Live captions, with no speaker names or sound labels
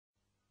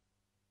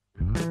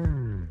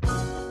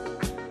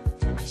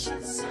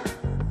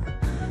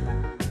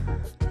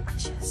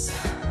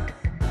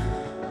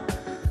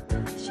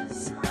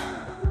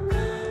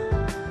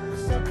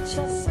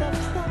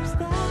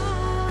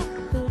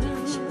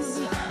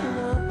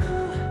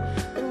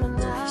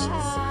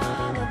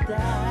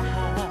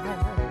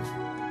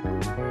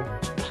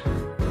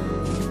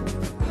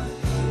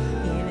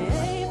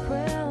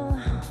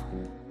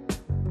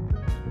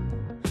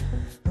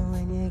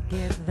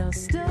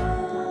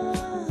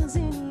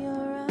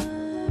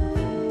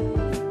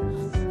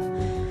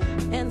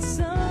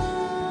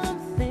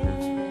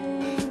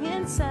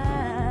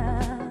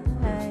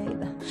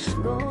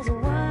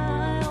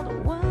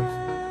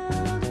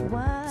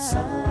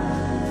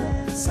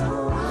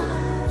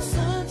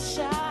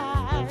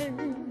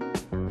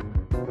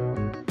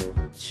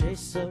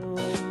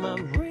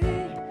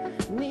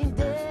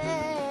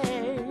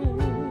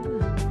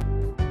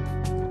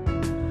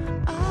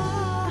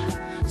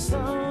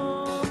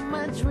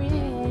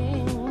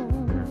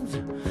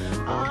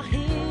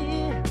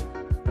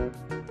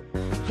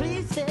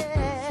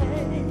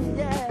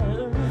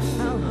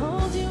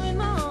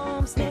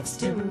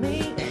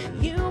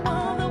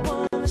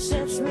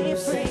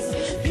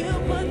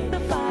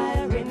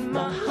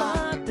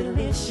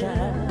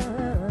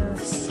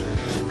delicious.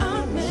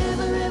 I'll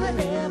never, ever,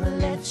 ever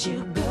let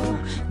you go.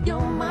 You're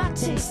my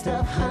taste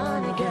of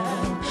honey,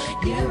 girl.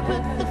 You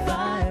put the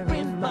fire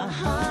in my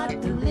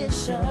heart,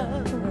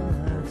 delicious.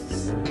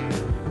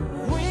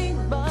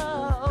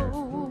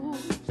 Rainbow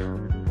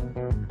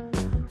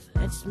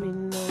lets me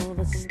know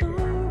the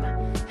storm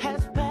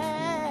has passed.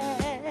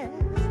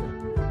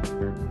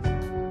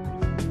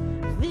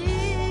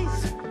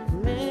 These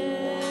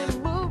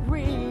memories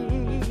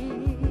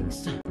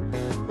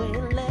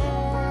will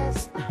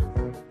last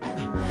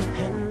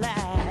and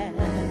last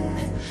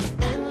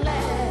and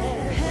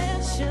last.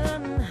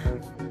 Passion,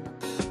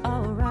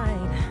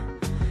 alright,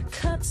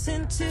 cuts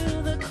into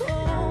the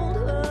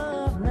cold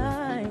of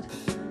night.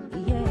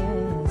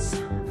 Yes.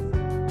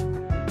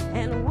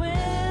 And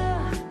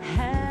where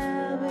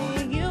have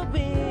you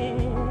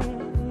been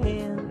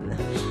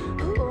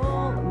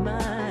all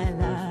my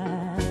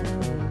life?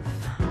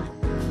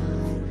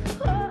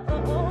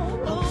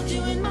 Hold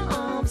you in my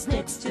arms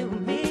next to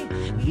me.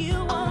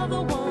 You are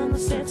the one that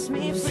sets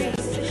me free.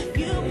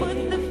 You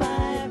put the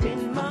fire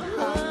in my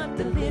heart,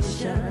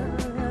 delicious.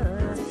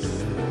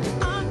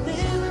 I'll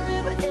never,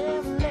 ever,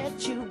 ever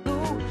let you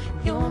go.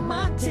 You're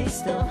my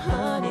taste of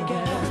honey,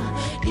 girl.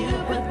 You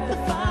put the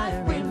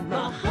fire in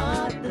my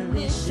heart,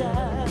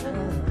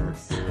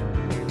 delicious.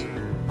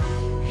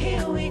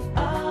 Here we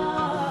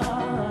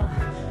are,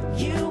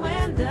 you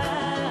and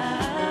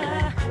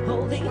I,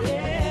 holding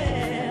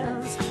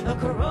hands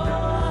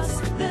across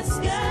the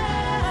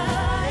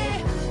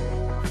sky.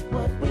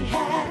 What we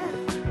have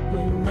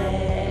will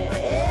never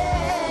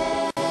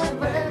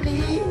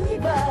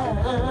leave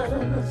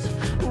us.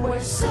 We're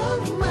so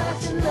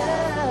much in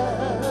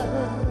love.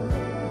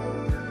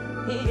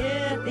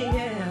 Yeah,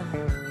 yeah.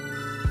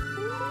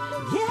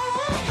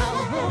 Yeah,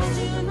 I'll hold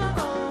you in my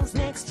arms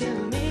next to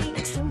me.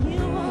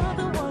 You are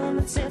the one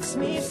that sets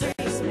me free.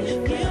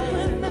 You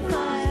put the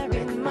fire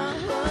in my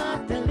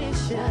heart,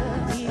 delicious.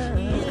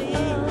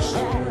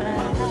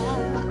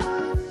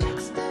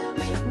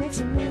 Next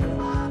to me, you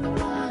are the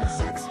one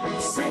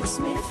that sets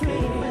me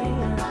free.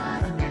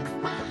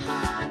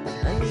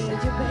 I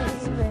need you,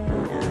 baby.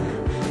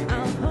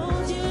 I'll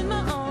hold you in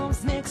my arms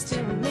next to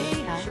me.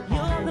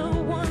 You're the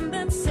one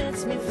that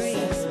sets me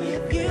free.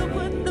 You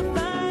put the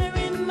fire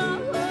in my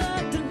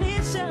heart,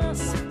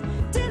 delicious,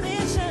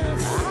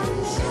 delicious. I'll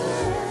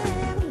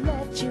never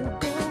let you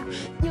go.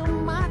 You're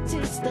my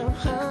taste of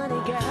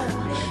honey, girl.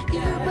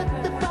 You put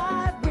the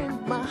fire in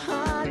my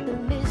heart,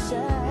 delicious.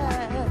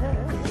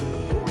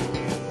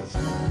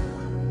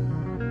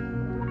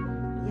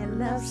 Your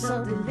love so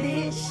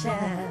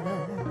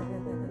delicious.